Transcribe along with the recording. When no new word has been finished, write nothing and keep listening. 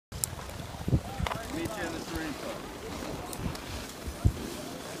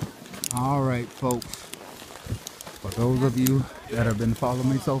All right, folks. For those of you that have been following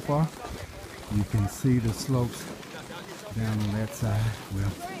me so far, you can see the slopes down on that side.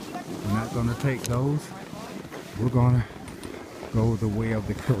 Well, we're not going to take those. We're going to go the way of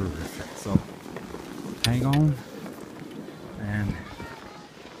the curves. So hang on and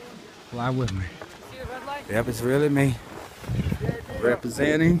fly with me. Yep, it's really me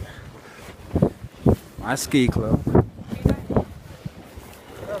representing my ski club.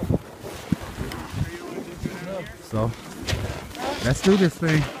 So let's do this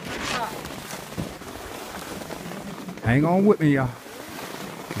thing. Hang on with me, y'all.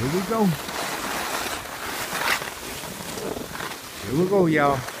 Here we go. Here we go,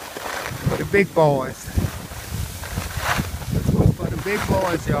 y'all. For the big boys. Let's go for the big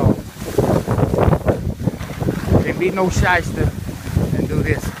boys, y'all. Can't be no shyster and do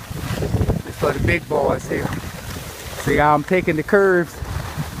this. It's for the big boys here. See how I'm taking the curves?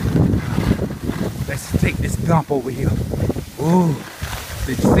 Let's take this bump over here. Ooh,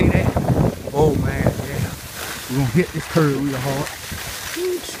 did you see that? Oh man, yeah. We're gonna hit this curve real hard.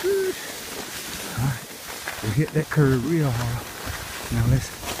 Alright, we'll hit that curve real hard. Now let's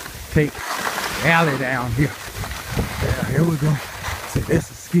take the alley down here. Yeah, here we go. See, this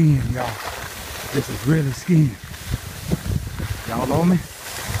is skiing, y'all. This is really skiing. Y'all know me?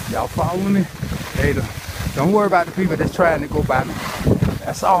 Y'all following me? Hey, don't worry about the people that's trying to go by me.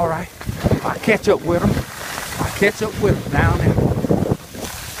 That's alright. I'll catch up with them. I'll catch up with them down there.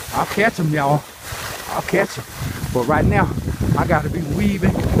 I'll catch them, y'all. I'll catch them. But right now, I gotta be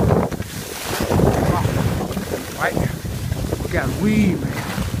weaving. Right now, we gotta weave, man.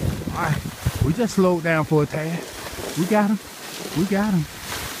 Alright, we just slowed down for a tad. We got him. We got him.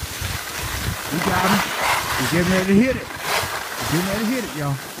 We got him. We're getting ready to hit it. We're getting ready to hit it,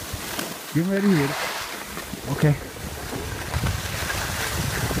 y'all. Getting ready to hit it. Okay.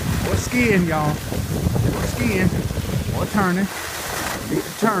 We're skiing, y'all. We're skiing. We're turning. We need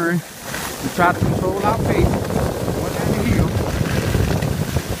to turn. We try to control our pace. Going down the hill.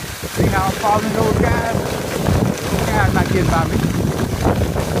 See how I'm following those guys? Those guys not getting by me.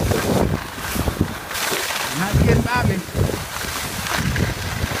 Not getting by me.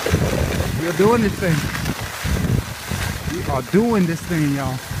 We're doing this thing. We are doing this thing,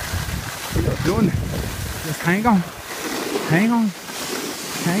 y'all. We are doing it. Just hang on. Hang on.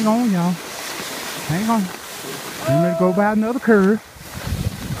 Hang on, y'all. Hang on. I'm gonna go by another curve.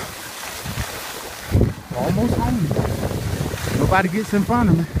 Almost home. Nobody gets in front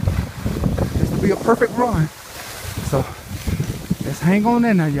of me. This will be a perfect run. So let's hang on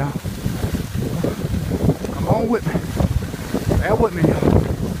in there, y'all. Come on with me. Bear with me, y'all.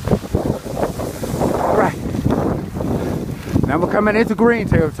 All right. Now we're coming into green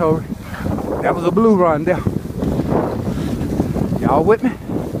territory. That was a blue run there. Y'all with me?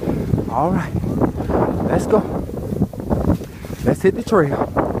 All right, let's go. Let's hit the trail.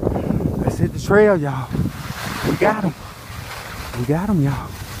 Let's hit the trail, y'all. We got him. We got him, y'all.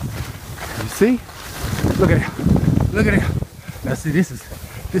 You see? Look at it. Look at it. Now see, this is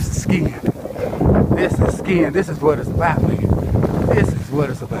skiing. This is skiing. This is what it's about, man. This is what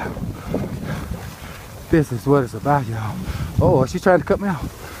it's about. This is what it's about, y'all. Oh, she's trying to cut me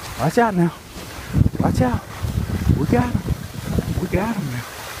off. Watch out now. Watch out. We got him. We got him now.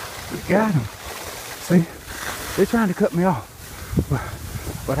 We got him. See? They're trying to cut me off.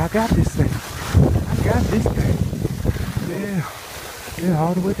 But I got this thing. I got this thing. Yeah. Yeah,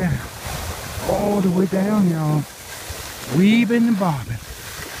 all the way down. All the way down, y'all. Weaving and bobbing.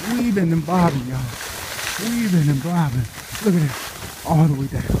 Weaving and bobbing, y'all. Weaving and bobbing. Look at it. All the way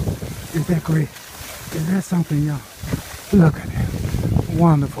down. Is that great? Is that something, y'all? Look at that.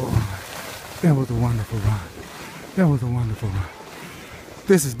 Wonderful run. That was a wonderful run. That was a wonderful run.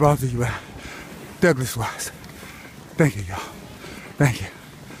 This is brought to you by Douglas Wise. Thank you, y'all. Thank you.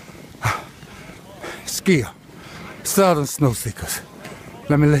 Skier, Southern Snow Seekers.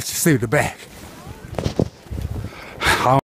 Let me let you see the back.